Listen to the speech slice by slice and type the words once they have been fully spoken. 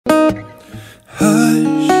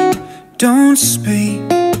Hush, don't speak.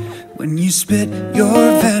 When you spit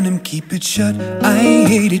your venom, keep it shut. I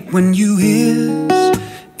hate it when you hiss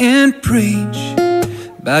and preach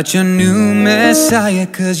about your new messiah,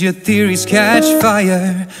 'cause your theories catch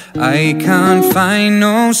fire. I can't find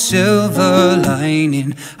no silver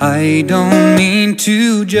lining. I don't mean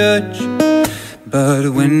to judge, but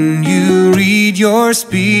when you read your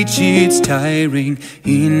speech, it's tiring.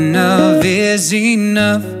 Enough is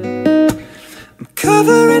enough. I'm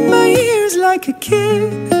covering my ears like a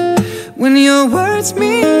kid. When your words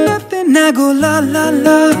mean nothing, I go la la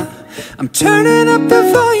la. I'm turning up the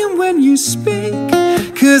volume when you speak,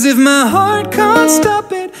 'cause if my heart can't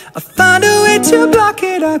stop it, I'll find a way to block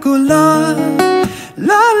it. I go la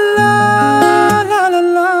la la la la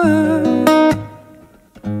la.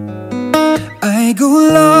 I go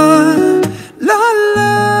la la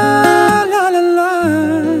la la la la.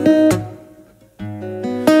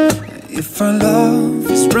 If our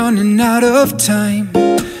love is running out of time,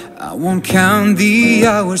 I won't count the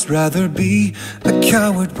hours. Rather be a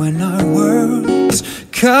coward when our worlds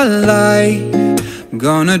collide. I'm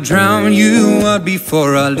gonna drown you out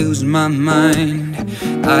before I lose my mind.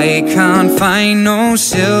 I can't find no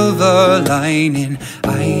silver lining.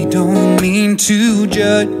 I don't mean to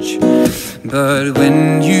judge, but when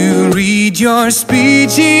you read your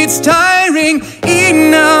speech, it's tiring.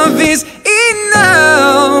 Enough is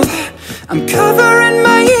enough. I'm covering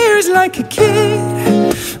my ears like a kid.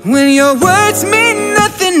 When your words mean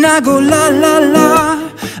nothing, I go la la la.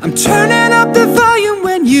 I'm turning up the volume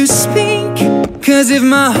when you speak, 'cause if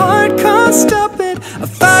my heart can't stop it,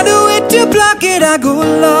 I'll find a way to block it. I go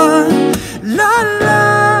la la la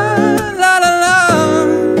la la la.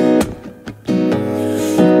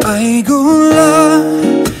 I go la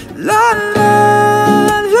la la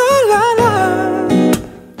la la la.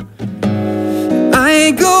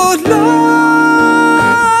 I go la.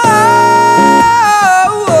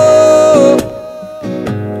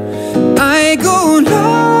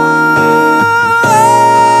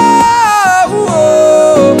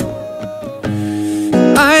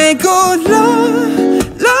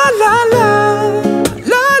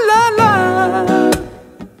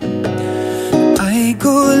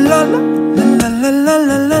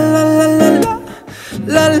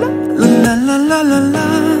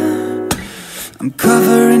 I'm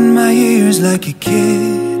covering my ears like a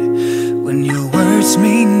kid. When your words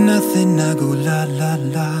mean nothing, I go la la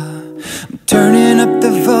la. I'm turning up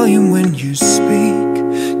the volume when you speak,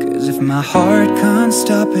 'cause if my heart can't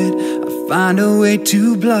stop it, I'll find a way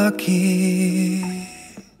to block it.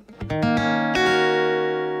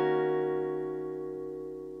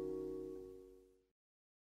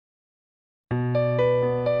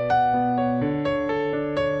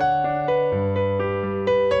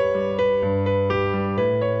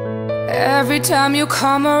 Every time you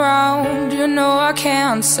come around, you know I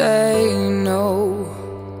can't say no.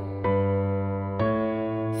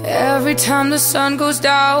 Every time the sun goes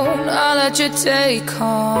down, I let you take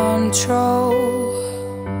control.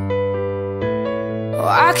 Oh,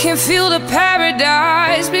 I can feel the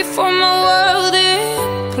paradise before my world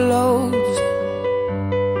implodes.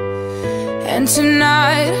 And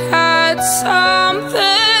tonight had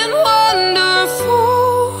something wonderful.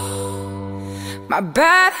 My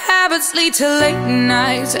bad habits lead to late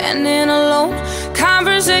nights, ending alone.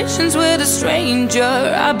 Conversations with a stranger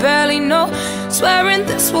I barely know. Swearing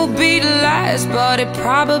this will be the last, but it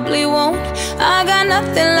probably won't. I got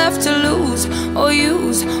nothing left to lose or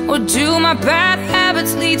use or do. My bad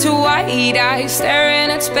habits lead to wide eyes staring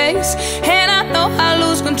at space, and I know I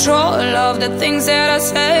lose control of the things that I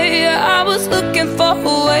say. I was looking for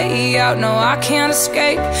a way out, no I can't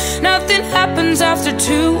escape. Nothing happens after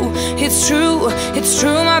two. It's true, it's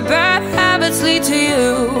true. My bad habits lead to you.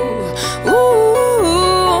 Ooh,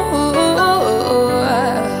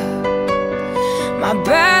 my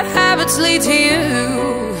bad habits lead to you.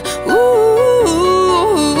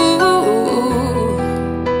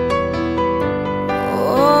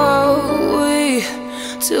 Oh, we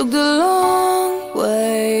took the long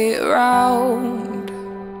way round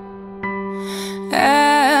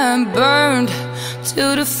and burned to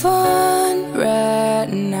the fun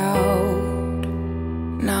ran out.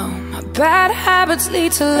 Now my bad habits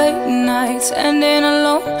lead to late nights, ending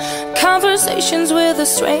alone. Conversations with a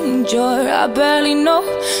stranger I barely know.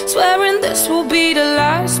 Swearing this will be the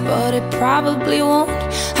last, but it probably won't.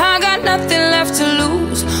 I got nothing left to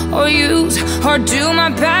lose or use. Or do my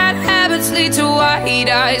bad habits lead to wide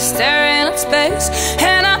eyes staring at space?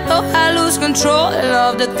 And I know I lose control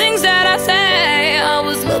of the things that I say. I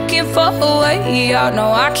was looking for a way out,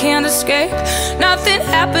 no I can't escape. Nothing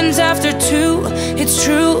happens after two, it's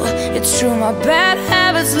true, it's true. My bad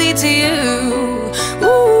habits lead to you.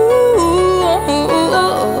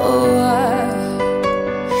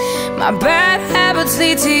 My bad habits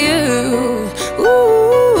lead to you.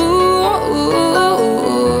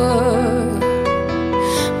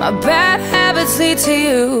 My bad habits lead to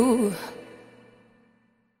you.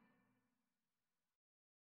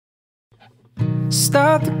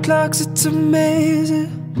 Stop the clocks, it's amazing.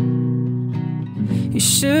 You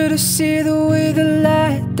should have seen the way the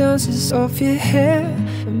light dances off your hair.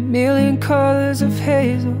 A million colors of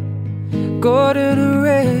hazel, golden and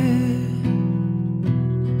red.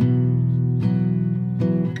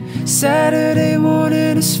 Saturday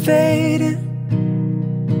morning is fading.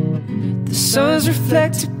 The sun's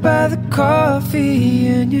reflected by the coffee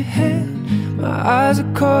in your hand. My eyes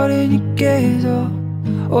are caught in your gaze all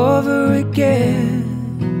over again.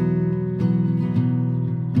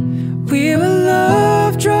 We were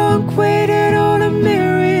love drunk, waiting on a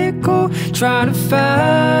miracle, trying to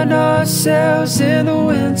find ourselves in the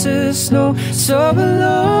winter snow. So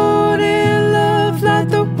alone in love, like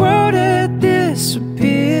the world had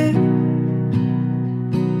disappeared.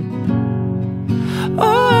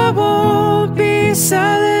 Oh, I won't be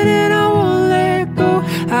silent and I won't let go.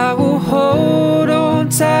 I will hold on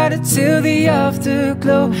tight until the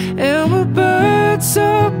afterglow. And we'll burn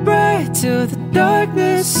so bright till the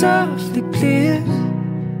darkness softly clears.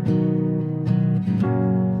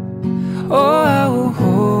 Oh, I will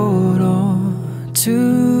hold on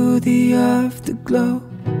to the afterglow.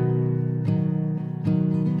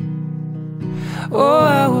 Oh,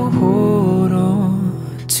 I will hold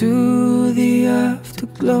on to the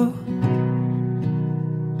afterglow.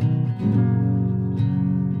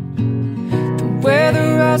 The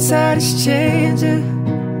weather outside is changing.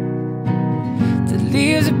 The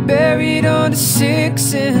leaves are buried under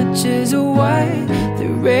 6 inches of white. The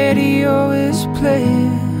radio is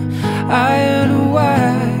playing Iron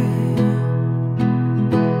White.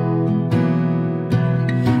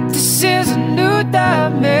 This is a new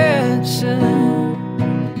dimension.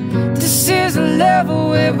 This is a level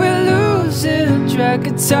where we're losing track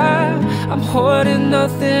of time. I'm holding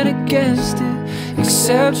nothing against it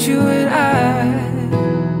except you and I.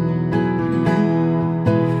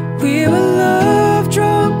 We were love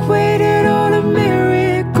drunk, waiting on a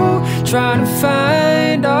miracle, trying to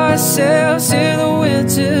find ourselves in the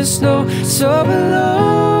winter snow. So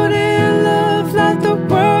alone in love, like the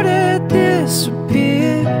world had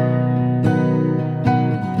disappeared.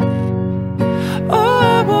 Oh,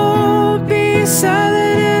 I won't be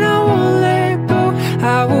silent and I won't let go.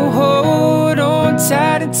 I will hold on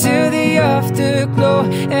tight until the afterglow.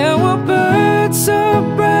 And we'll burn so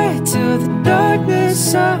bright till the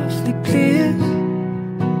darkness softly clears.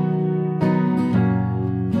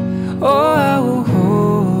 Oh, I will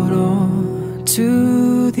hold on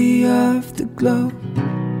to the afterglow.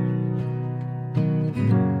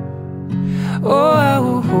 Oh, I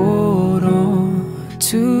will hold on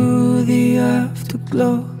to the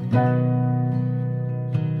afterglow.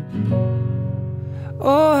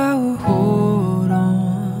 Oh, I will hold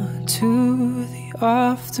on to the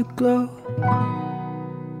afterglow.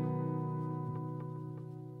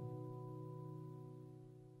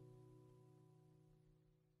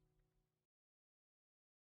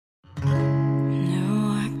 No,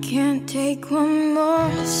 I can't take one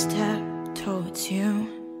more step towards you,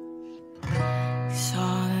 'cause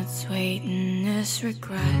all that's waiting is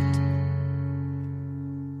regret.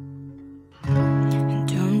 And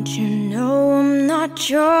don't you know I'm not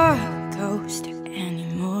your ghost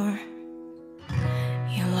anymore?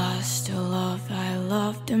 You lost a love I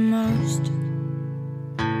loved the most.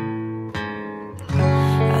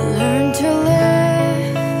 I learned to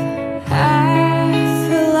live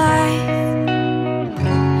half a life,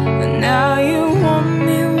 but now you want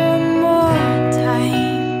me one more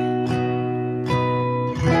time.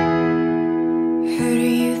 Who do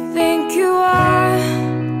you think you are?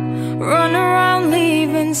 Run around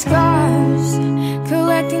leaving scars,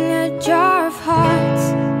 collecting a jar of hearts,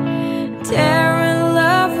 tearing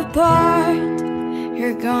love apart.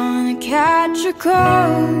 You're gonna catch a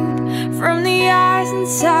cold from the eyes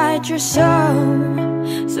inside your soul.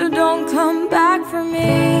 So don't come back for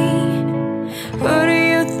me. Who do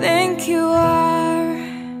you think you are?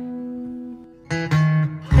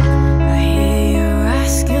 I hear you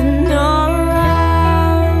asking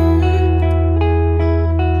around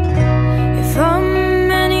if I'm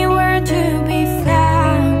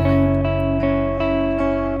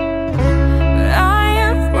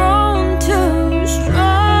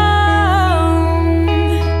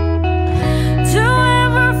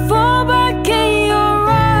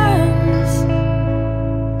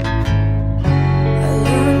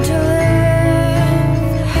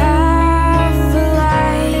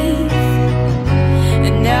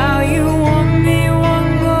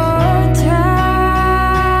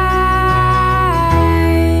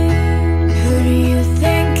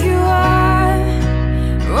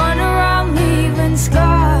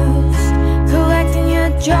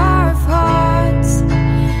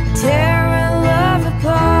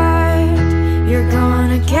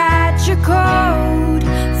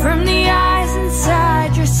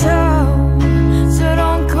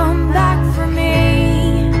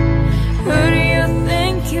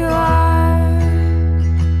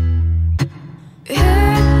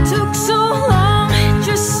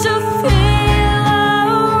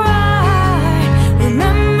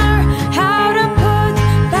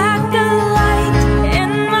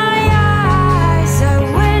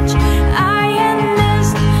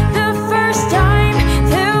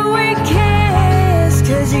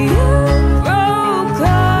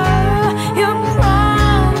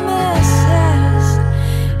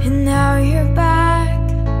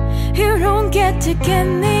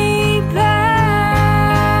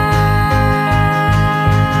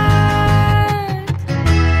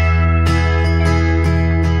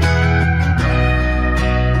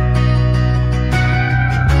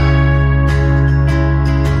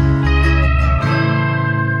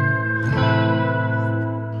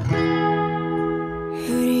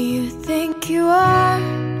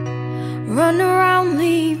Run around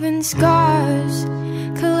leaving scars,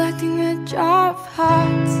 collecting a jar of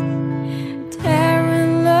hearts,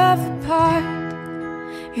 tearing love apart.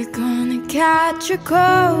 You're gonna catch a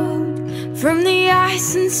cold from the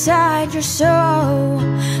ice inside your soul.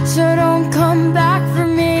 So don't come back for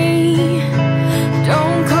me,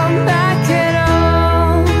 don't come back at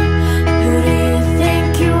all. Who do you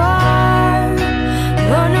think you are?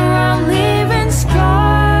 Run around leaving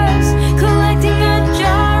scars, collecting a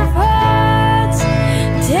jar of hearts,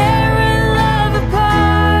 tearing love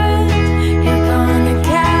apart. You're gonna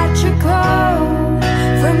catch a cold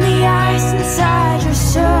from the ice inside your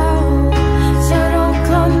soul. So don't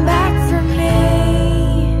come back for me.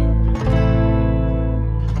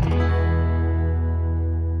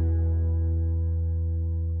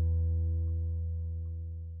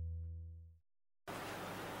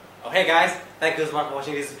 Oh, hey guys, thank you so much for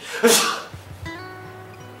watching this.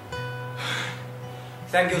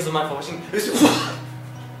 Thank you so much for watching this.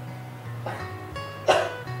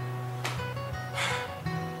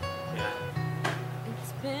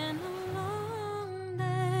 It's been a long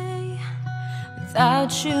day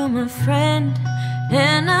without you, my friend,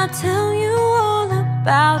 and I'll tell you all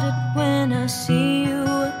about it when I see you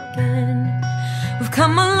again. We've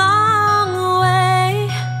come a long way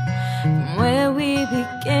from where we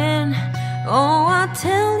began. Oh, I'll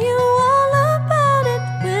tell you all about it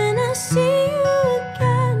when I see you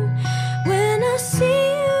again. When I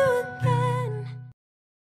see you again.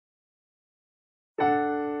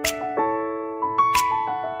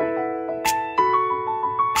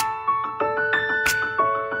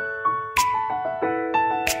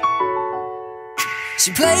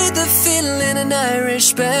 She played the fiddle in an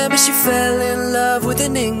Irish band, but she fell in love with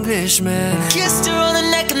an Englishman. Kissed her on the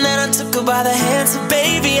neck and then I took her by the hand. So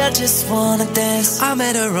baby, I just wanna dance. I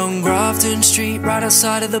met her on Grafton Street, right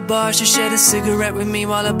outside of the bar. She shared a cigarette with me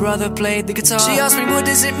while her brother played the guitar. She asked me, what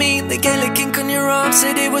does it mean, the Gaelic ink on your arm?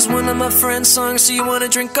 Said it was one of my friend's songs, so you wanna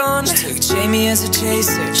drink on? She took Jamie as a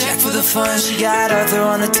chaser, Jack for the fun. She got Arthur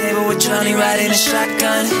on the table with Johnny riding a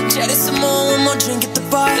shotgun. Chatted some more, one more drink at the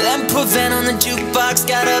bar, then put Van on the jukebox,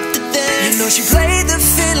 got up to dance. You know she played the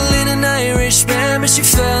fiddle in an Irish band, but she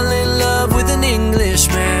fell in love with an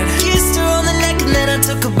Englishman. Kissed her on the neck and then I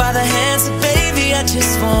took her by the hand. So baby, I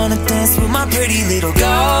just wanna dance with my pretty little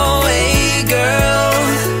Galway girl.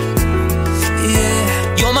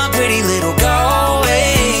 Yeah, you're my pretty little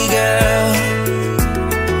Galway girl.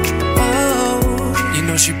 Oh, you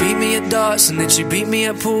know she beat me at darts, and then she beat me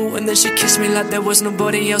at pool, and then she kissed me like there was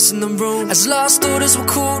nobody else in the room. As last orders were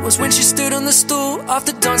called was when she stood on the stool,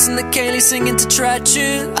 after dancing the Cayley singing to try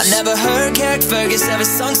tunes. I never heard Carrick Fergus ever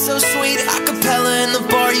sung so sweet. A cappella in the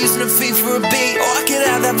bar using her feet for a beat. Or I could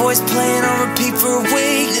have that voice playing on repeat for a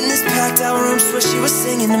week. In this packed out room, swear she was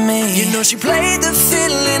singing to me. You know she played the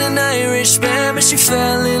fiddle in an Irish band, but she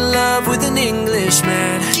fell in love with an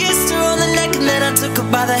Englishman. Kissed her on the neck and then I took her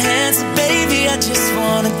by the hand. So baby, I just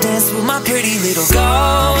wanna dance with my pretty little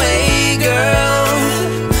Galway girl.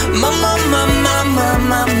 My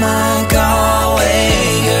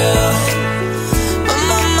Galway girl.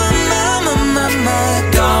 My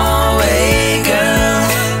Galway girl.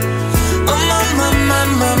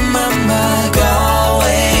 My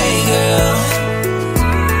Galway girl.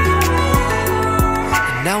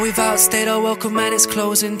 Now we've outstayed our welcome and it's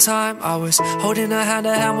closing time. I was holding her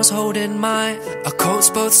hand was holding mine. Our coats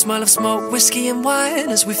both smell of smoke, whiskey and wine,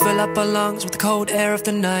 as we fill up our lungs with the cold air of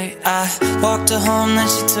the night. I walked her home, then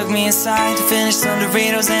she took me aside to finish some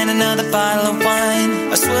Doritos and another bottle of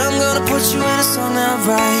wine. I swear I'm gonna put you in a song I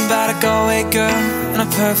write about a Galway girl on a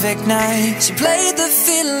perfect night. She played the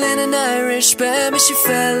fiddle in an Irish band, but she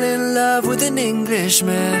fell in love with an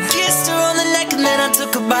Englishman. Kissed her on the neck and then I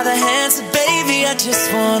took her by the hand. So baby, I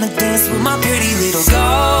just wanna dance with my pretty little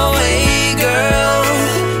Galway girl.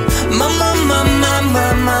 My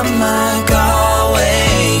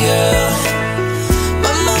Galway girl. My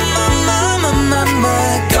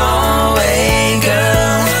Galway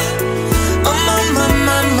girl.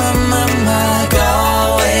 My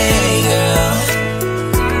Galway girl.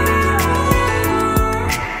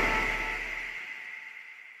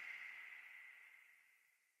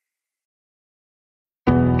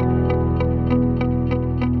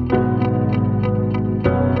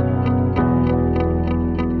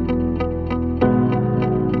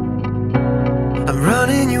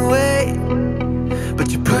 Running your way,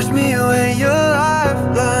 but you push me away. Your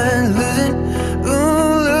lifeline,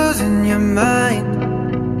 losing your mind.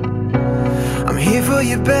 I'm here for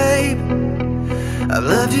you, babe. I've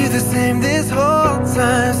loved you the same this whole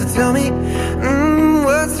time. So tell me,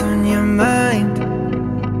 what's on your mind?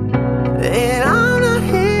 And I'm not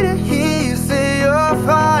here to hear you say you're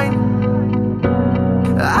fine.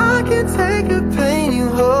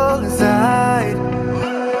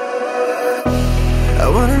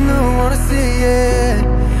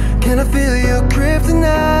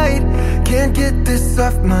 can't get this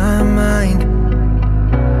off my mind.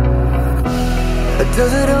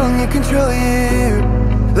 Does it only control you?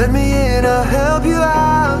 Let me in, I'll help you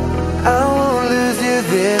out. I won't lose you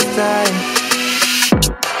this time.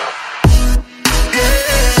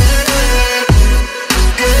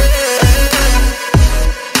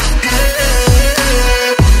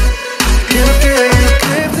 Can I feel your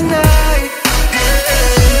grip tonight?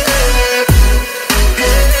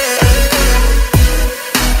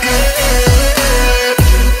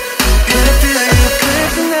 Can I feel your grip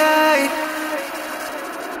tonight?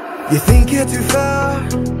 You think you're too far,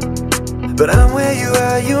 but I'm where you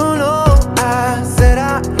are, you know. I said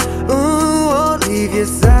I won't leave your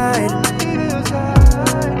side.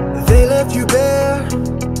 They left you bare,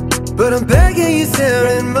 but I'm begging you,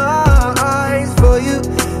 staring my eyes for you.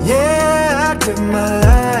 Yeah, I live my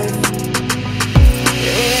life.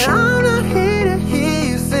 And I'm not here to hear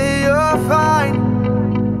you say you're fine.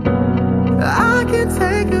 I can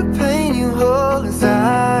take the pain you hold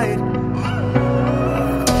inside.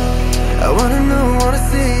 I wanna know, wanna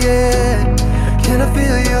see it. Can I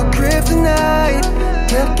feel your grip tonight?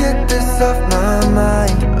 Can't get this off my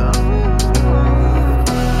mind.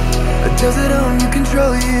 Does it only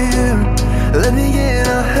control you? Let me in,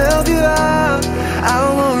 I'll help you out. I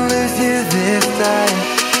won't lose you this time.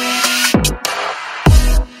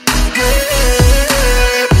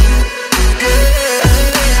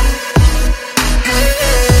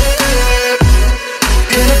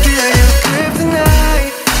 Can I feel your grip tonight?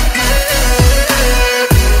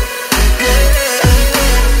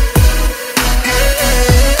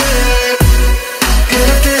 Can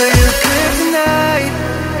I feel your grip tonight?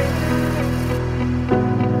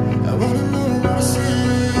 I wanna know, wanna see.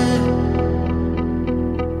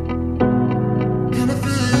 Can I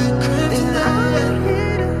feel your grip tonight? I'm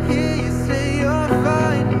here to hear you say you're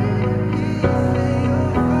fine.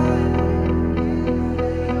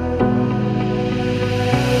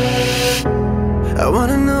 I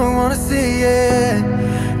wanna know, wanna see it.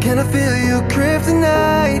 Can I feel your grip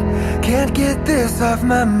tonight? Can't get this off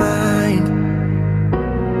my mind.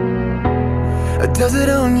 Does it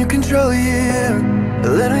only control you?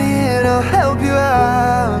 Let me in, I'll help you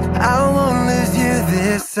out. I won't lose you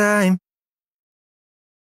this time.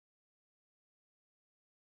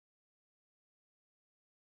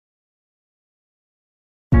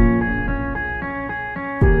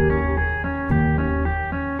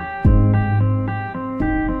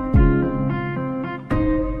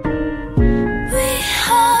 We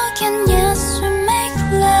hug and yes, we make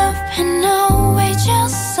love, and no, we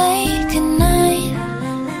just say goodnight.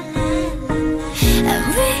 And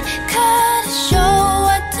we could show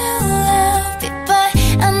what to love it, but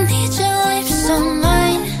I need your lips on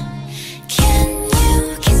mine. Can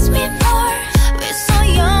you kiss me more? We're so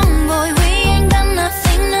young, boy, we ain't got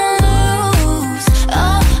nothing to lose.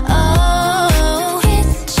 Oh, oh,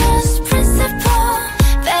 it's just principle.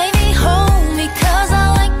 Baby, hold me, 'cause I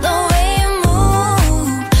like the way you move.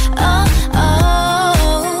 Oh,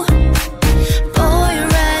 oh, boy,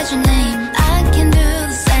 write your name, I can do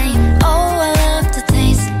the same. Oh, I love to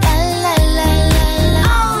taste la la la la la.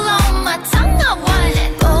 All on my tongue, I want it.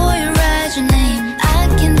 Boy, write your name, I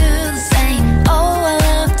can do the same. Oh, I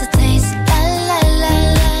love to taste la la la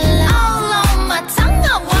la la. All on my tongue,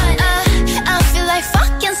 I want it. I feel like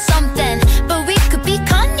fucking something, but we could be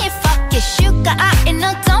Kanye, fuck it. Sugar, I ain't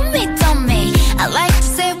no dummy, dummy. I like to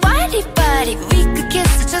say body, body. We could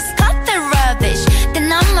kiss it, just cut the rubbish.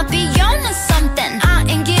 Then I'ma be honest something. I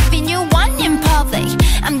ain't giving you one in public,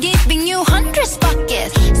 I'm giving you hundreds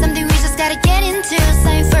buckets. Something we just gotta get into.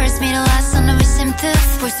 Say first, made a last on the vision tooth.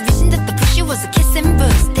 Voice the vision that the pushy was a kissing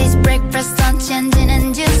booth. Taste breakfast, lunch, and gin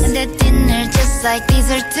and juice. And the dinner just like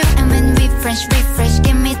dessert too. And when we refresh,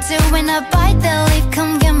 give me two. When I bite the lip,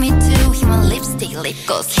 come give me two. He want lipstick, lip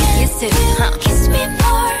gloss, kiss too, huh? Kiss me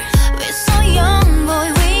more, we're so young, boy,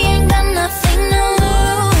 we ain't got nothing to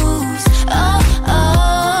lose. Oh,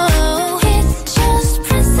 oh, it's just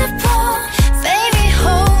principle. Baby,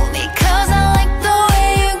 hold me, 'cause I like the way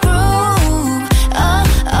you groove. Oh,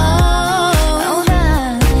 oh,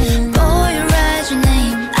 boy, write your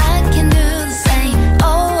name, I can do the same.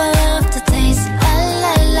 Oh, I love to taste la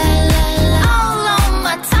la la la la. All on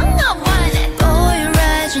my tongue, I want it. Boy,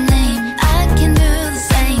 write your name, I can do the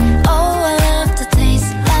same. Oh, I love to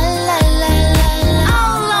taste la la la la la.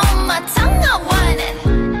 All on my tongue, I want it.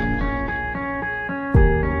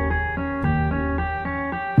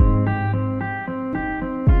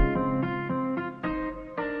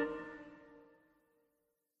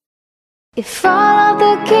 If all of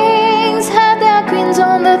the kings had their queens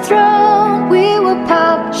on the throne, we would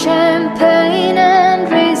pop champagne and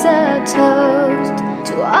raise a toast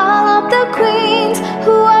To all of the queens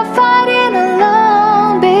who are fighting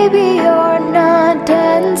alone, baby, you're not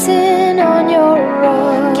dancing on your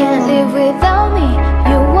own. Can't live without me,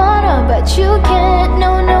 you wanna, but you can't,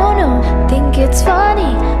 no, no, no. Think it's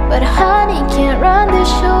funny, but honey, can't run the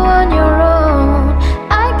show on your own.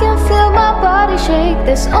 I can feel my body shake,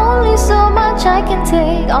 there's only so much I can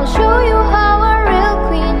take. I'll show you how a real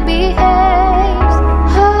queen behaves.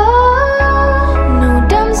 No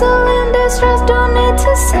damsel in distress, don't need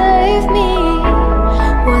to save me.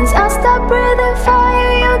 Once I stop breathing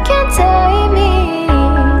fire, you can't tame me.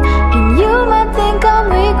 And you might think I'm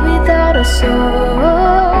weak without a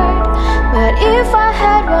sword, but if I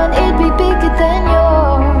had one, it'd be bigger than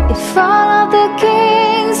yours. If all of the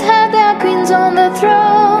kings had their queens on the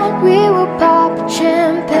throne, we would pop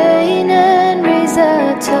champagne and raise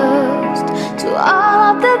a toast to all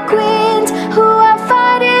of the queens who are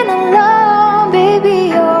fighting alone. Baby,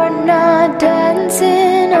 you're not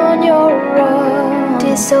dancing on your own.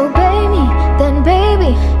 Disobey me, then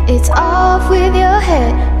baby, it's off with your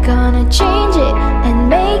head. Gonna change it and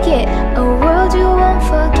make it a world you won't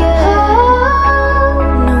forget.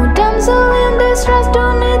 No damsel in distress,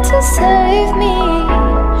 don't need to save me.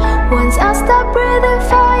 Once I stop breathing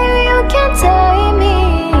fire, you can't tame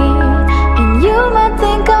me. And you might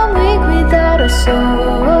think I'm weak without a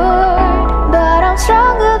sword, but I'm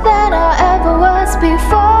stronger than I ever was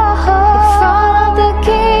before. If all of the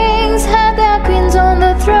kings had their queens on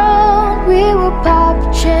the throne, we would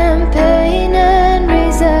pop champagne and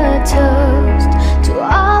raise a toast to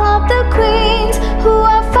all of the queens who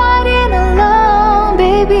are fighting alone.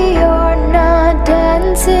 Baby, you're not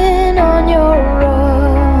dancing on your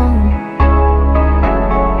own.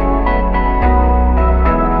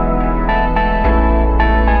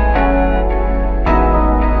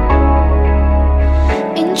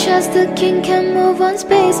 In chess, the king can move one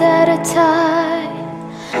space at a time,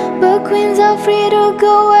 but queens are free to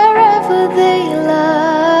go wherever they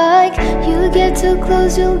like. You get too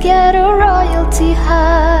close, you'll get a royalty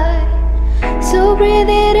high. So breathe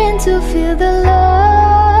it in to feel the love.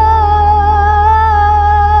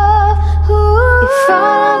 Ooh. If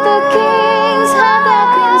all of the kings had their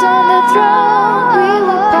queens on the throne, we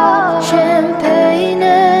would pop champagne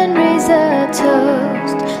and raise a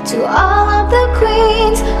toast to all of the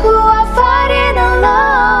queens who are fighting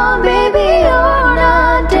alone. Baby, you're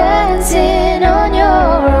not dancing on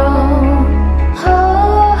your own. Ho,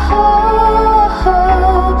 ho, ho,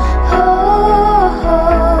 ho, ho, ho,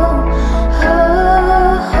 ho,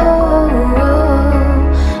 ho,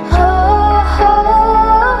 ho,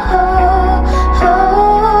 ho, ho,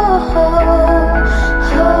 ho,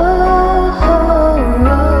 ho.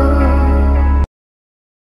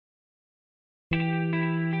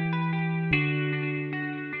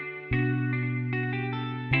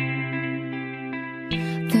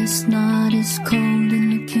 This night is cold in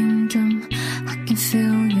the kingdom. I can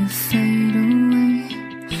feel you fade away.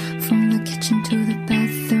 From the kitchen to the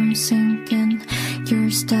bathroom sinking, your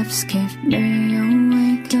steps keep me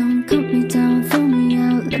awake. Don't cut me down, throw me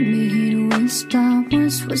out, let me hear the waste. I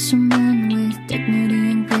once was a man with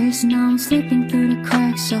dignity and grace. Now I'm slipping through the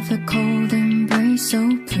cracks of a cold embrace. So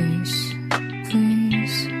please,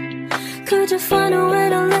 please, could you find a way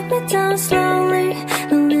to let me down slowly?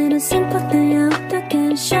 A little sympathy out there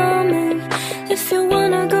can show me. If you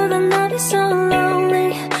wanna go, then I'll be so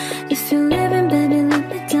lonely. If you're living, baby, let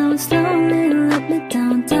me down slowly. Let me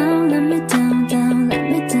down, down, let me down, down, let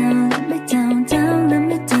me down, let me down, down, let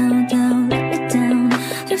me down, down, let me down.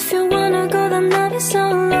 If you wanna go, then I'll be so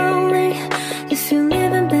lonely. If you're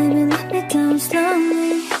living, baby, let me down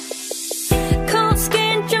slowly. Cold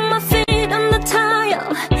skin, dream my feet on the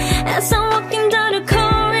tile as I'm walking down the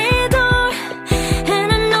corridor. And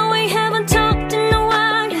I know we haven't talked in a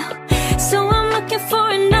while, so I'm looking for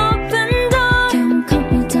an open door.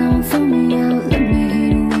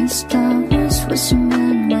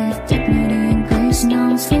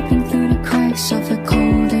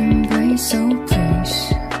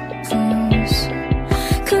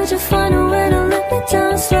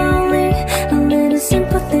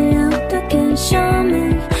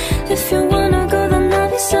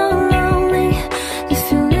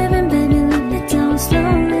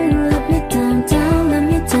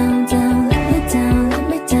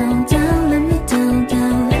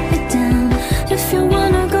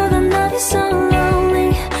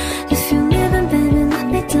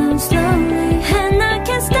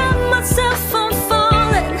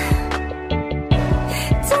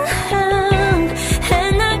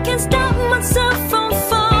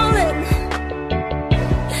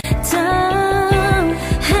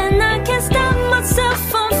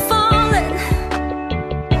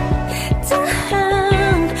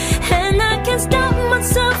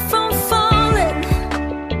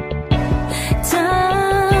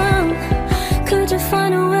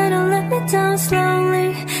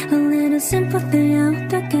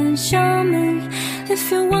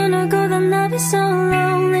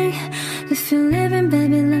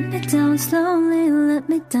 slowly. Let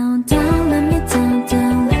me down, down, let me down,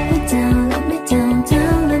 down, let me down, let me down,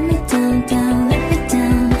 down, let me down, down, let me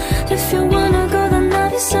down. If you wanna go, then I'll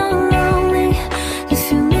be so lonely.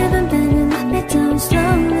 If you're leaving, baby, let me down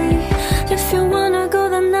slowly. If you wanna go,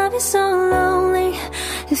 then I'll be so lonely.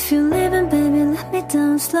 If you're leaving, baby, let me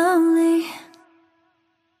down slowly.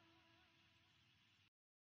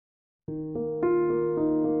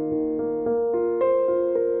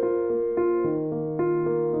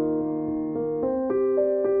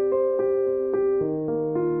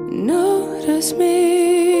 Notice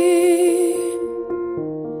me,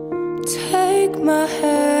 take my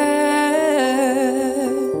hand.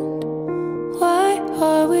 Why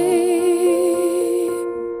are we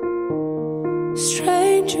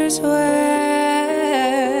strangers when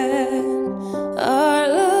our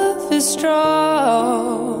love is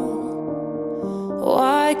strong?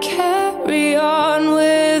 Why carry on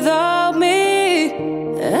without me?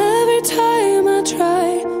 Every time I try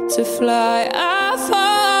to fly, I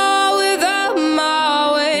fall without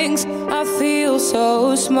my wings. I feel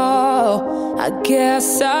so small. I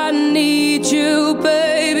guess I need you,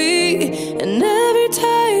 baby. And every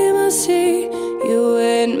time I see you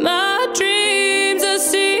in my dreams, I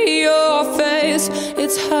see your face.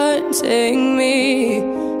 It's haunting me.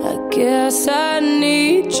 I guess I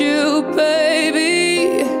need you,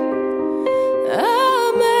 baby.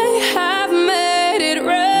 I may have made it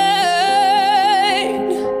rain.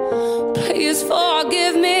 Please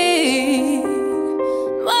forgive me.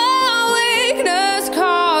 My weakness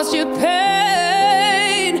caused you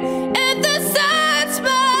pain, and this sets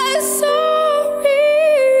my sorry.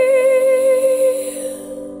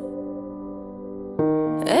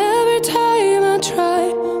 Every time I try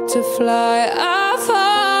to fly, I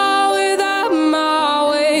fall without my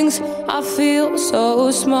wings. I feel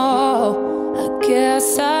so small. I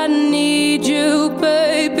guess I need you,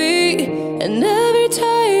 baby. And every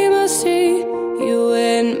time I see you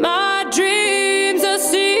in my dreams, I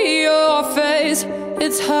see your face.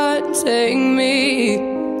 It's haunting me.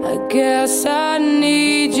 I guess I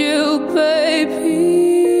need you, baby.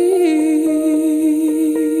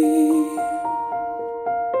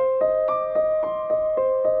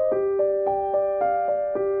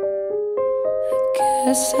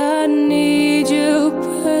 Guess I need you,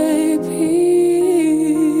 baby.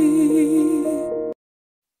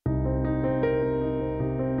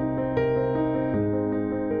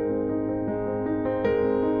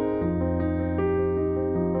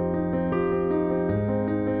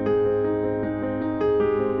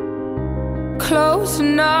 Close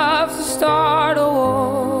enough to start a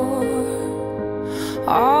war.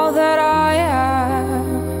 All that I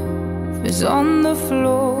have is on the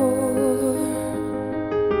floor.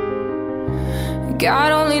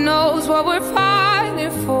 God only knows what we're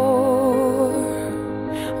fighting for.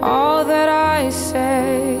 All that I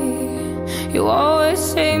say, you always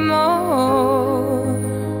say more.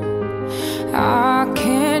 I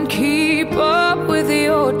can't keep up with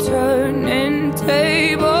your turning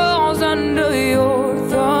tables under your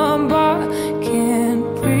thumb. I can't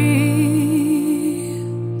breathe.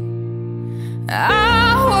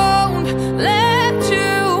 I won't let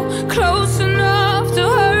you close enough to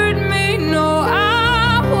hurt me. No,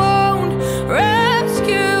 I won't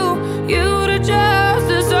rescue you to just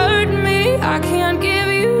desert me. I can't give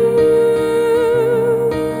you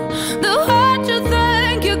the heart you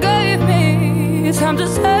think you gave me. It's time to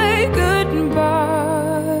say goodbye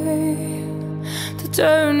to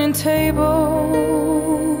turning tables,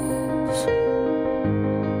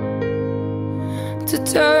 to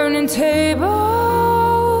turning tables.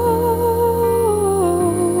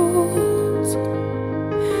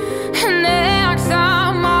 And next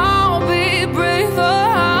time I'll be braver,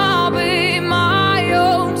 I'll be my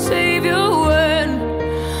own savior when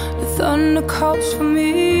the thunder calls for me.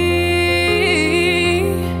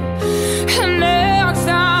 And next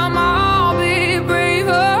time I'll be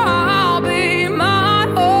braver, I'll be my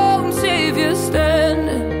own savior,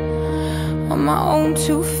 standing on my own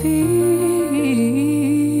 2 feet.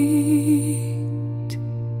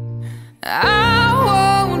 I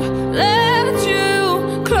won't let you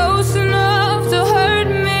close enough to hurt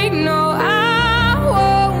me. No, I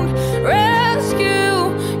won't rescue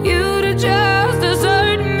you to just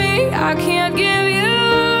desert me. I can't give you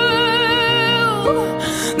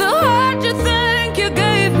the heart you think you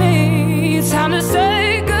gave me. It's time to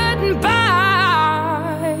say goodbye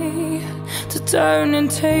to turning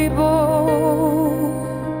tables,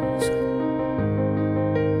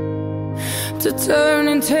 to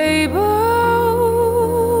turning tables.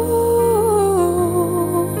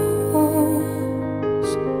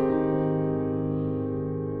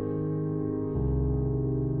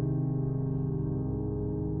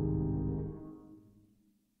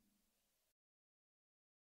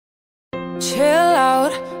 Chill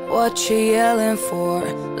out, what you yelling for?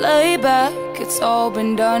 Lay back, it's all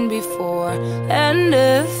been done before. And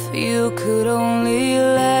if you could only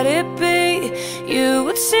let it be, you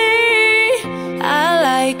would see I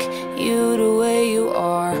like you the way you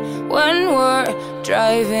are. When we're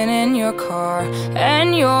driving in your car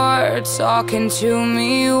and you're talking to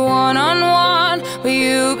me one-on-one, but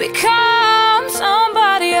you become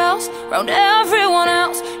somebody else around everyone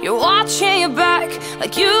else. You're watching your back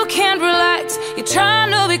like you can't relax. You're trying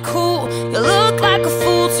to be cool, you look like a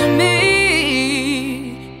fool to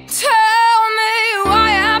me. Tell me why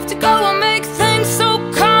I have to go and make things so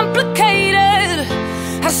complicated.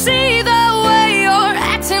 I see the way you're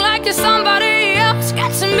acting like you're somebody else,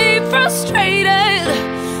 getting me frustrated.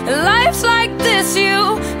 And life's like this,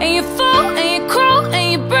 you and you fall and you crawl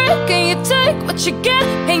and you break and you take what you get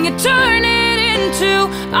and you turn it into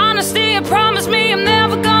honesty. And promise me I'm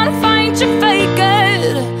never gonna find you fake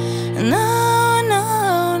it. No,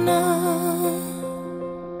 no, no.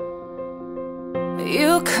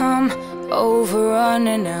 You come over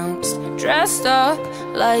unannounced, dressed up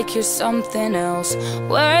like you're something else.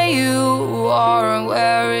 Where you are and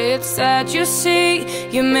where it's at, you see,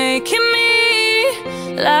 you're making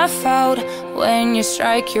me laugh out when you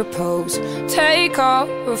strike your pose. Take off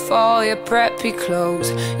all your preppy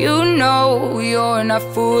clothes. You know you're not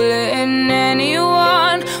fooling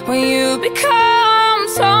anyone when you become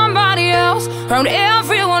somebody else around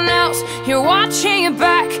everyone else. You're watching your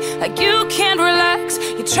back like you can't relax.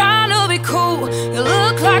 You're trying to be cool, you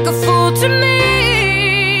look like a fool to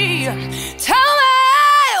me. Tell me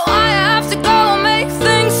why I have to go and make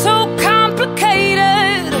things so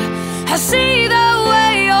complicated. I see the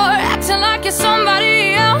way you're acting like you're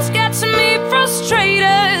somebody else, getting me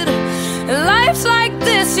frustrated. And life's like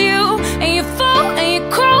this, you and you fall and you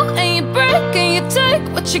crawl and you break and you take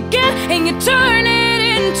what you get and you turn it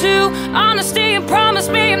into honesty. And promise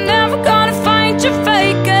me I'm never gonna find you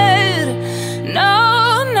fake it.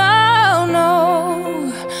 No, no,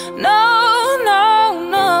 no, no, no,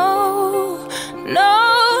 no, no,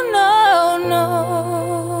 no, no.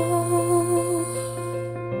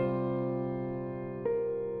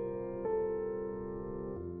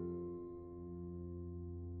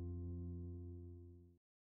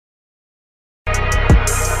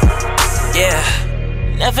 Yeah,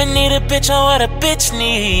 never need a bitch on what a bitch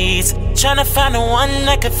needs. Tryna find the one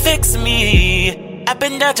that could fix me. I've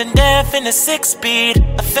been dodging death in a 6-speed.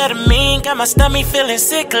 Amphetamine got my stomach feeling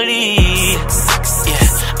sickly. Yeah,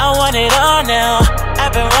 I want it all now.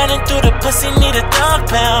 I've been running through the pussy, need a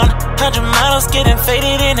compound. 100 models getting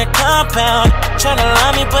faded in a compound. Tryna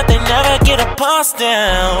lie me, but they never get a pulse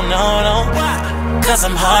down. No, no. Cause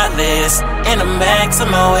I'm heartless, in the max of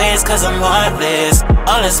my ways, cause I'm heartless.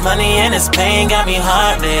 All this money and this pain got me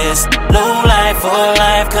heartless. Low life, full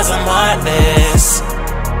life, cause I'm heartless.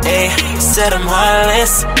 Ayy, said I'm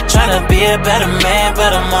heartless. Tryna be a better man,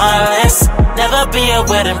 but I'm heartless. Never be a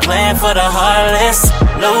wedding plan for the heartless.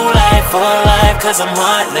 Low life, full life, cause I'm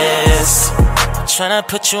heartless. Tryna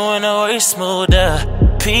put you in a worse mood,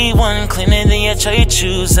 P1 cleaner than your church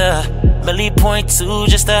chooser. Millie .2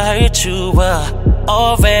 just to hurt you,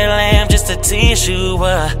 all red lamb just to tease you,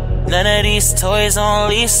 none of these toys on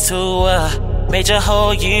lease to, made your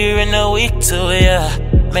whole year in a week to,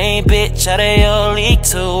 main bitch, how they all leak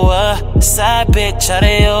to, side bitch, how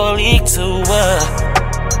they all leak to,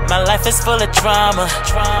 my life is full of drama.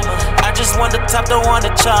 I just want the top, don't want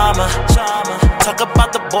the charmer. Talk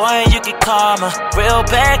about the boy and you get karma. Real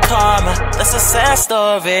bad karma, that's a sad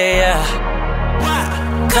story, yeah.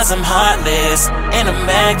 Cause I'm heartless, in the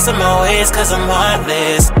max of my ways, cause I'm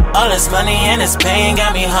heartless. All this money and this pain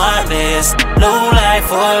got me heartless. Low life,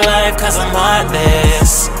 full life, cause I'm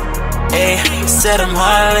heartless. Ayy, said I'm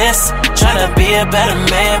heartless. Tryna be a better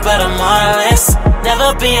man, but I'm heartless.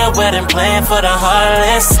 Never be a wedding plan for the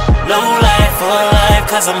heartless. Low life, full life,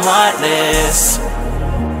 cause I'm heartless.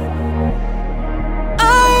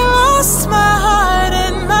 I lost my heart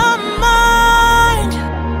and my mind.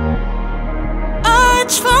 I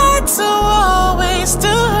tried to always do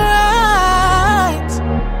right.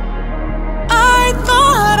 I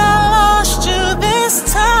thought I lost you this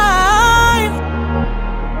time.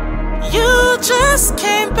 You just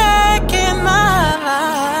came back in my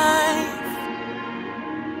life.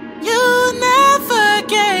 You never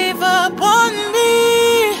gave up on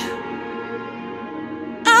me.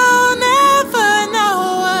 I'll never know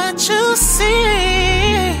what you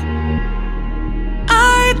see.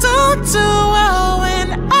 I don't do well when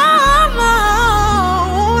I'm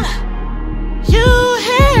alone. You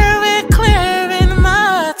hear it clear in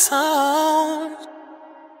my tone.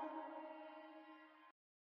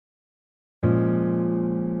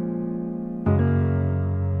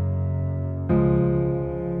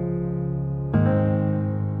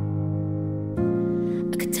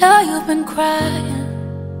 tell you've been crying,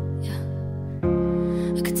 yeah.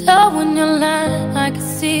 I could tell when you're lying, I could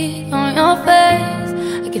see it on your face.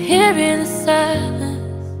 I could hear in the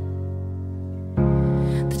silence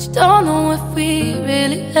that you don't know if we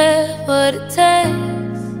really have what it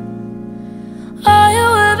takes. All you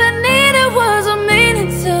ever needed was a meaning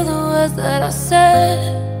to the words that I said.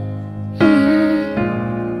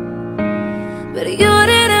 But you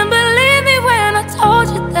didn't believe me when I told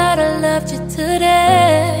you that I loved you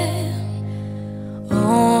today.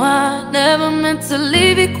 Oh, I never meant to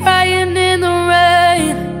leave you crying in the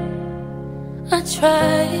rain. I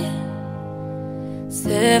tried.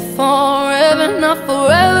 Said forever, not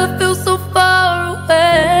forever, feel so far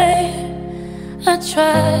away. I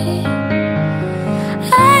tried.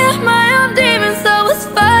 I had my own demons, I was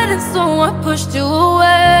fighting, so I pushed you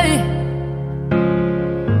away.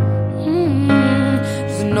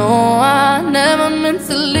 No, I never meant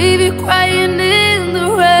to leave you crying in the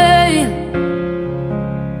rain.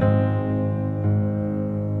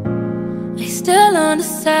 You're still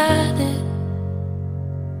undecided.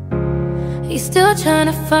 You're still trying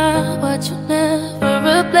to find what you'll never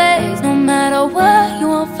replace. No matter what, you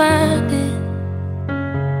won't find it.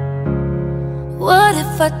 What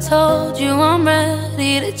if I told you I'm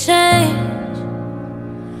ready to change?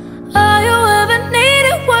 All you ever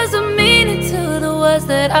needed was a meaning to the words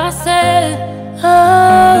that I said. Oh,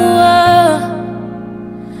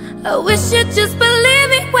 I wish you'd just believe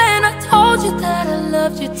me when I told you that I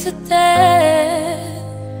loved you today.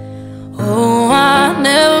 Oh, I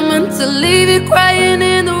never meant to leave you crying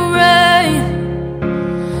in the rain.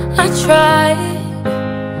 I tried.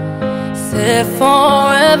 Said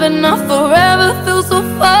forever, not forever, feel so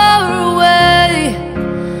far away.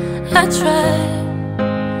 I tried.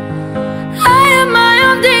 I had my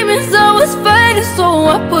own demons, I was fighting, so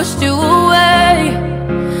I pushed you away.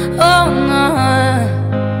 Oh no,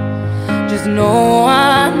 just know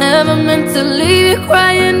I never meant to leave you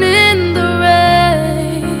crying in the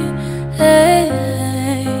rain. Hey.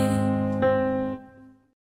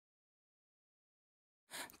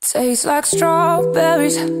 Tastes like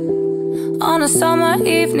strawberries on a summer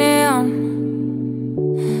evening,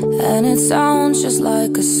 and it sounds just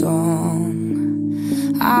like a song.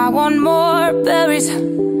 I want more berries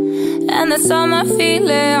and the summer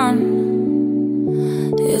feeling.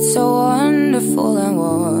 It's so wonderful and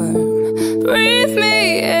warm. Breathe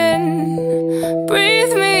me in,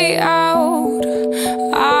 breathe me out.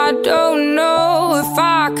 I don't know if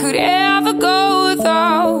I could ever go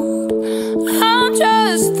without. I'm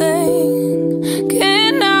just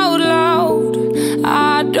thinking out loud.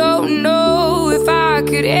 I don't know if I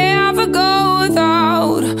could ever go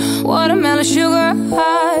without. Watermelon sugar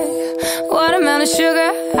high, watermelon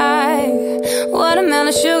sugar high,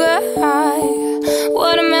 watermelon sugar high,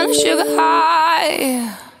 watermelon sugar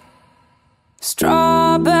high.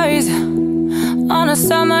 Strawberries on a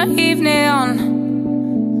summer evening.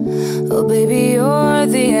 Oh baby, you're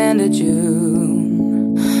the end of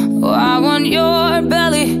June. Oh, I want your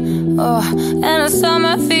belly, oh, and a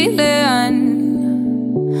summer feeling,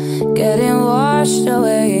 getting washed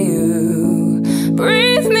away in you.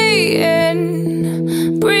 Breathe me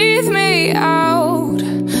in, breathe me out.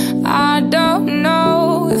 I don't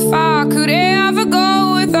know if I could ever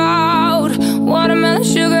go without. Watermelon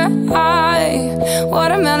sugar high,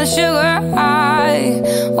 watermelon sugar high,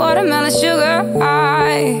 watermelon sugar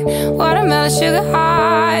high, watermelon sugar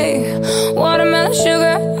high, watermelon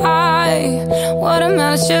sugar high,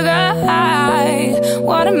 watermelon sugar high,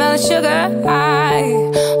 watermelon sugar high,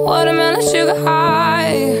 watermelon sugar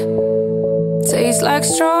high. Tastes like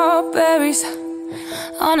strawberries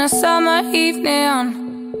on a summer evening,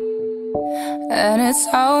 and it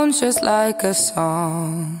sounds just like a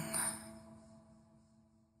song.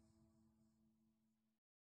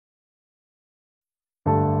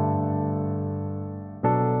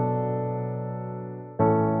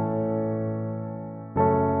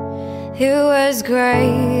 It was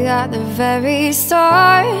great at the very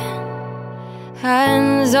start,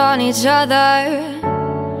 hands on each other,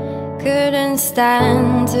 couldn't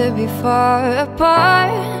stand to be far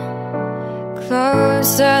apart.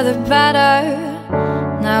 Closer the better.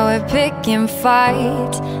 Now we're picking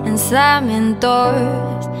fights and slamming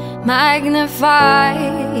doors,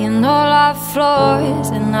 magnifying all our flaws.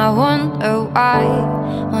 And I wonder why,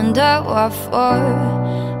 wonder what for,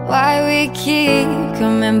 why we keep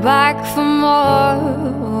coming back for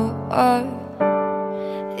more.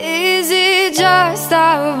 Is it just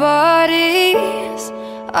our bodies?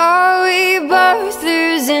 Are we both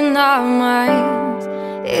losing our minds?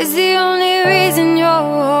 Is the only reason you're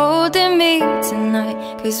holding me tonight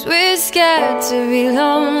 'cause we're scared to be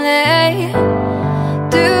lonely?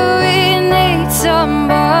 Do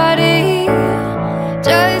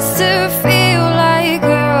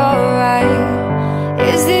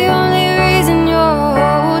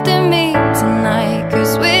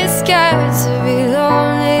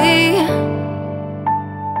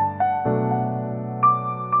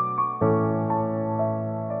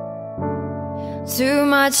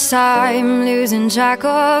much time losing track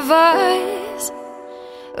of us.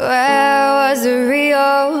 Where was the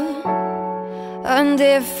real,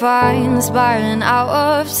 undefined, spiraling out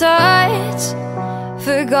of touch?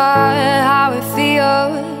 Forgot how it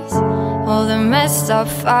feels, all the messed up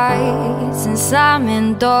fights and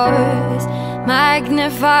slamming doors,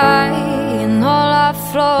 magnifying all our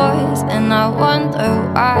flaws. And I wonder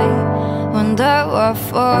why, wonder what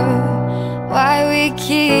for, why we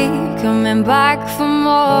keep coming back for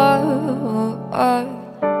more.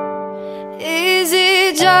 Is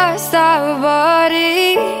it just our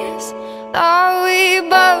bodies? Are we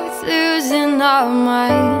both losing our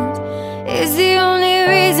minds? Is the only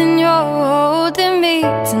reason you're holding me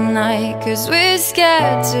tonight 'cause we're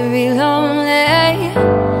scared to be lonely?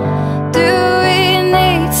 Do we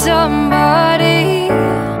need somebody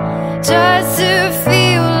just to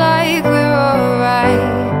feel like we're alright?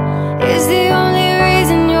 Is the only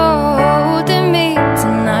reason you're holding me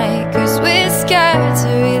tonight 'cause we're scared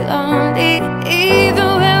to be lonely? Even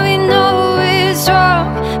when we know it's wrong,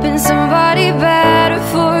 been somebody better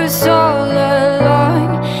for us all along.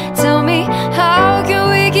 Tell me, how can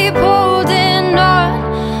we keep holding on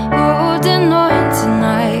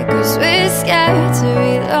tonight 'cause we're scared to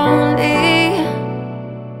be lonely?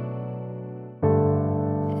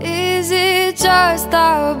 Is it just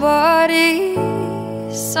our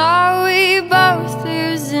bodies? Are we both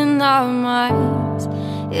losing our minds?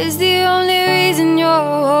 Is the only reason you're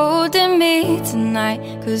holding me tonight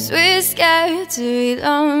 'cause we're scared to be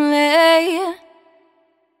lonely?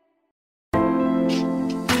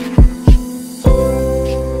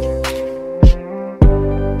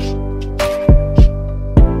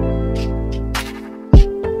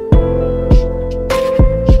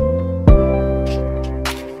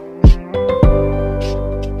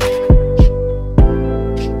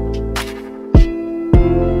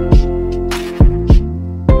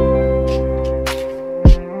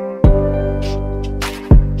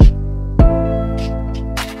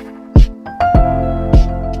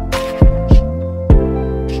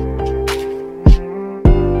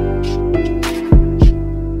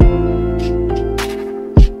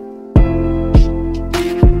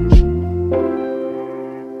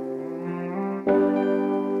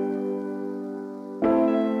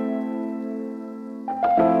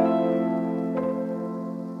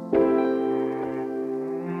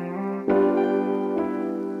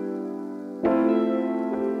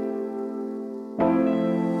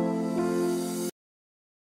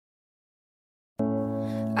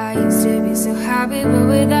 I used to be so happy, but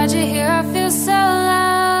without you here I feel so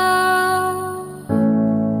low.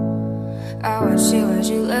 I watch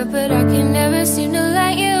you left, but I can never seem to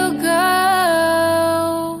let you go.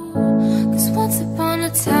 'Cause once upon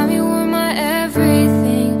a time you were my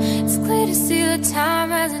everything. It's clear to see that time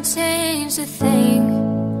hasn't changed a thing.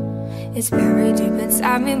 It's buried deep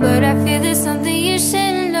inside me, but I feel there's something you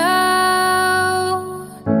should know.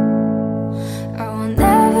 I will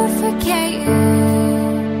never forget you.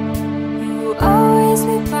 Always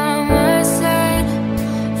be by my side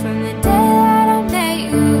from the day that I met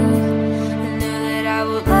you. I know that I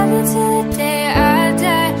will love you till the day I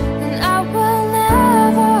die, and I will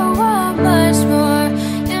never want much more.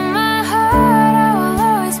 In my heart I will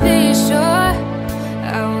always be sure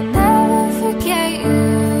I will never forget you.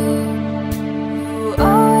 You will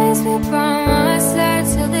always be by my side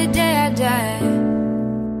till the day I die.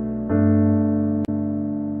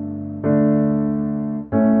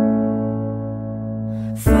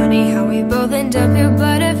 Funny how we both end up here,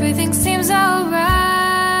 but everything seems alright.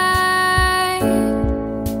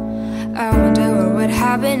 I wonder what would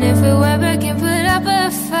happen if we ever can put up a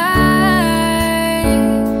fight.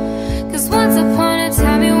 'Cause once upon a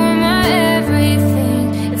time you were my everything.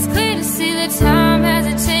 It's clear to see that time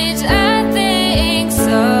hasn't changed a thing.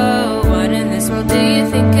 So what in this world do you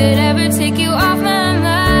think could ever take you off my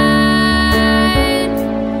mind?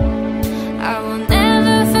 I will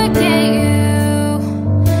never forget you.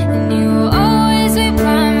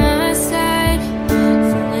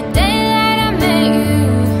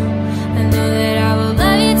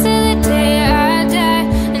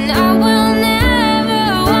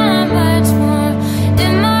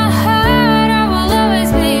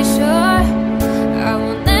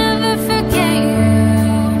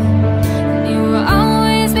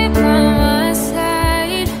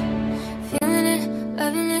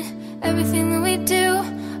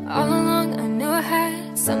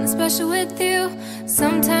 With you,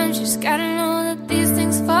 sometimes you just gotta know that these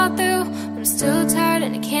things fall through. I'm still tired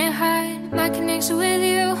and I can't hide my connection with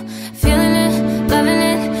you. Feeling it, loving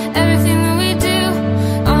it, everything that we do.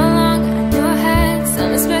 All along I knew I had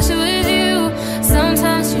something special with you.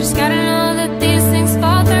 Sometimes you just gotta know that these things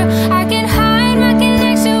fall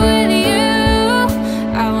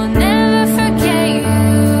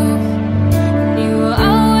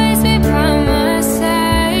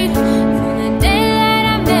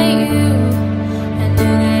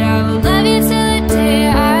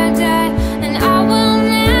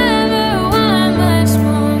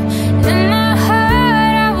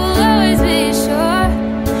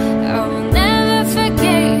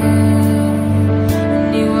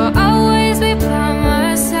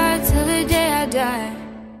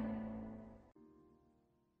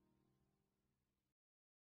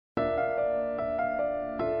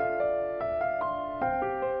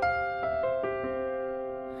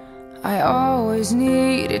I always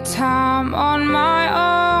needed time on my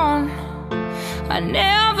own. I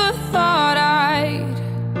never thought I'd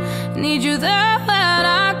need you there when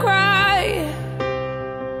I cry.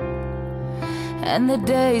 And the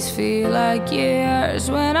days feel like years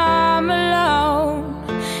when I'm alone,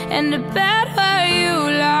 and the bed where you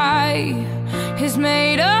lie is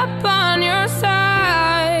made up on your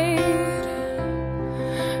side.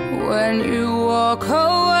 When you walk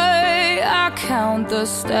away, I count the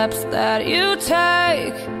steps that you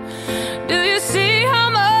take. Do you see how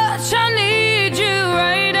much I need you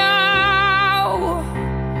right now?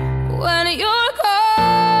 When you're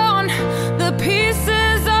gone, the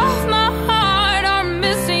pieces of my heart are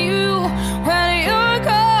missing you. When you're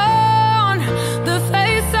gone, the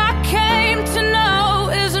face I came to know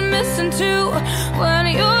is missing too. When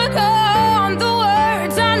you're gone, the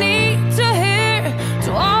words I need to hear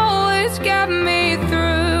to always get me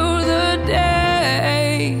through the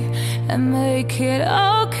day and make it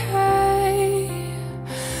okay.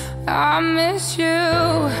 I miss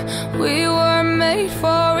you. We were made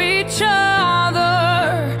for each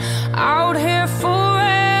other, out here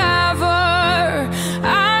forever.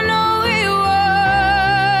 I know we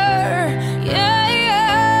were, yeah,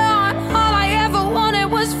 yeah. And all I ever wanted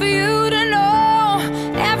was for you to know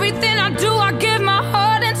everything I do, I give my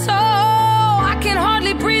heart and soul. I can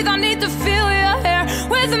hardly breathe, I need to feel your hair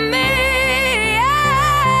with me.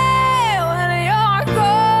 Yeah. When you're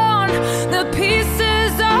gone, the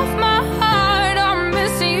pieces of my heart are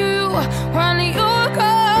missing you. When you're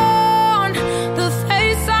gone, the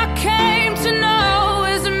face I came to know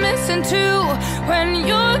is missing too. When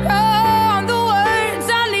you're gone, the words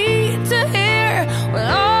I need to hear will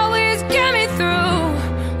always get me through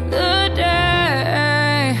the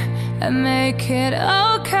day and make it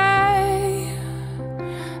okay.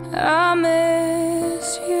 I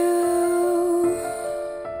miss you.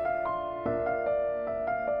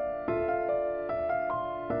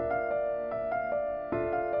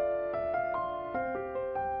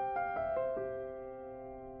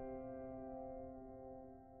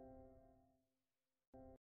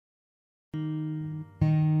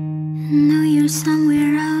 Know you're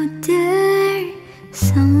somewhere out there,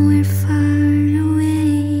 somewhere far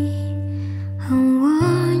away. I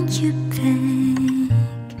want you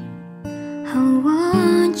back, I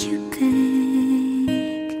want you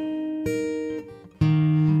back. I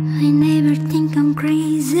never think I'm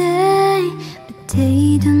crazy, but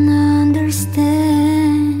they don't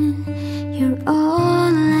understand. You're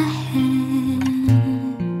all I had,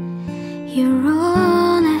 you're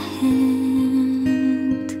all I had.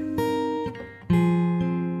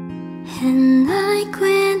 And like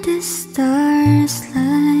when the stars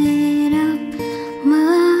light up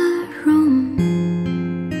my room,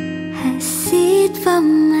 I sit by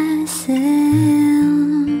myself,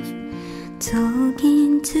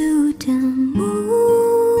 talking to the moon,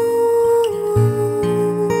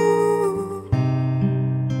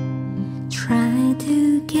 try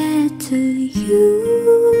to get to you.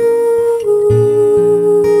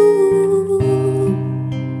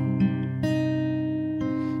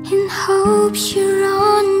 In hopes you're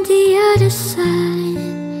on the other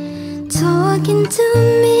side, talking to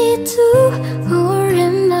me too. Or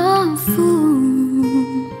am I a fool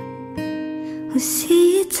who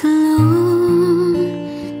sits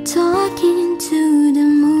alone, talking to the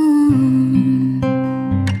moon?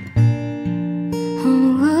 Oh,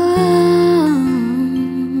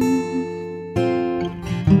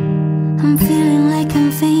 I'm feeling like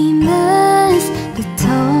I'm famous, the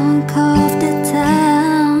talk of the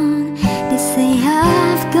town. They say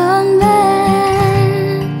I've gone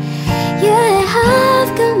mad, yeah,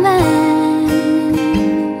 I've gone mad.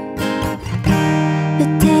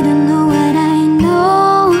 But they don't know what I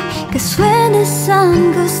know, 'cause when the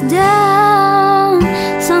sun goes down,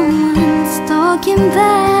 someone's talking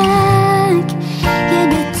back. Yeah,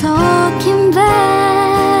 they're talking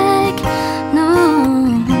back, no.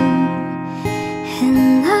 And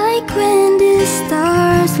like when the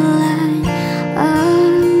stars light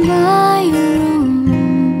up my room,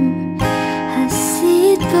 I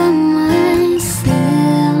sit by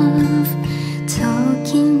myself,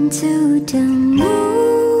 talking to the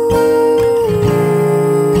moon,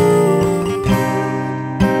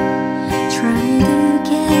 try to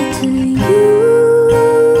get to you.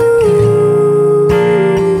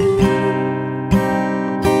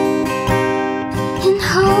 In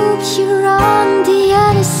hopes you're on the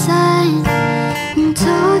other side, and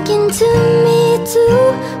talking to me too.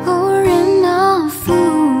 Or am I a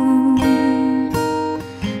fool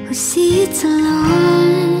who sits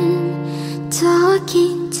alone,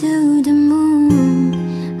 talking to the moon?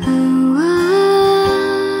 Oh,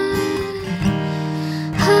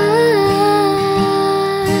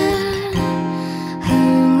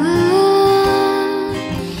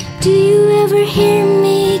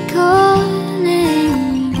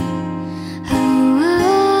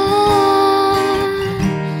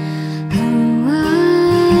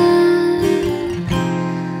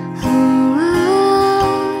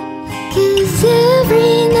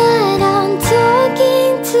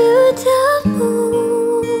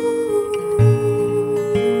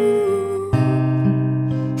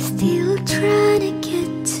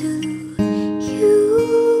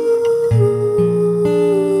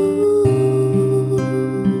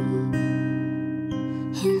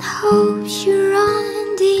 hope you're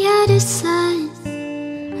on the other side.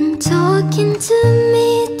 I'm talking to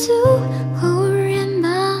me too, or am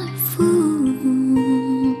I a fool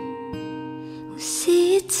who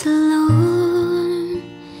sits alone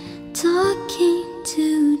talking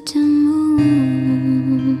to the moon?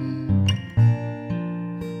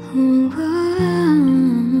 Oh,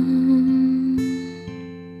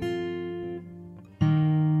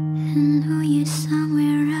 and know you're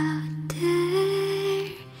somewhere out there,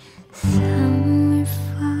 somewhere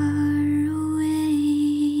far away.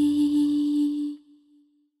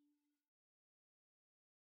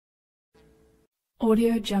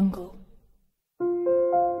 Audio Jungle.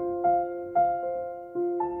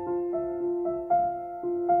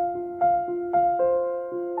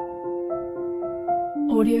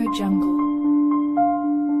 Audio Jungle.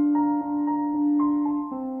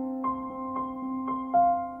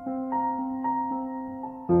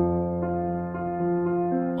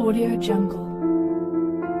 Audio Jungle.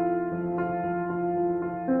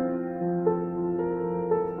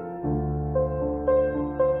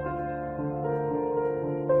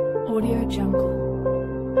 Audio Jungle.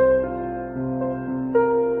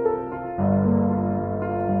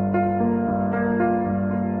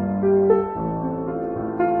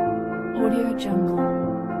 Audio Jungle.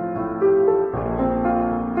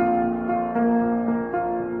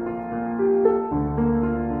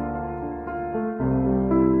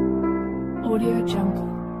 Audio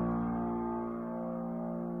Jungle.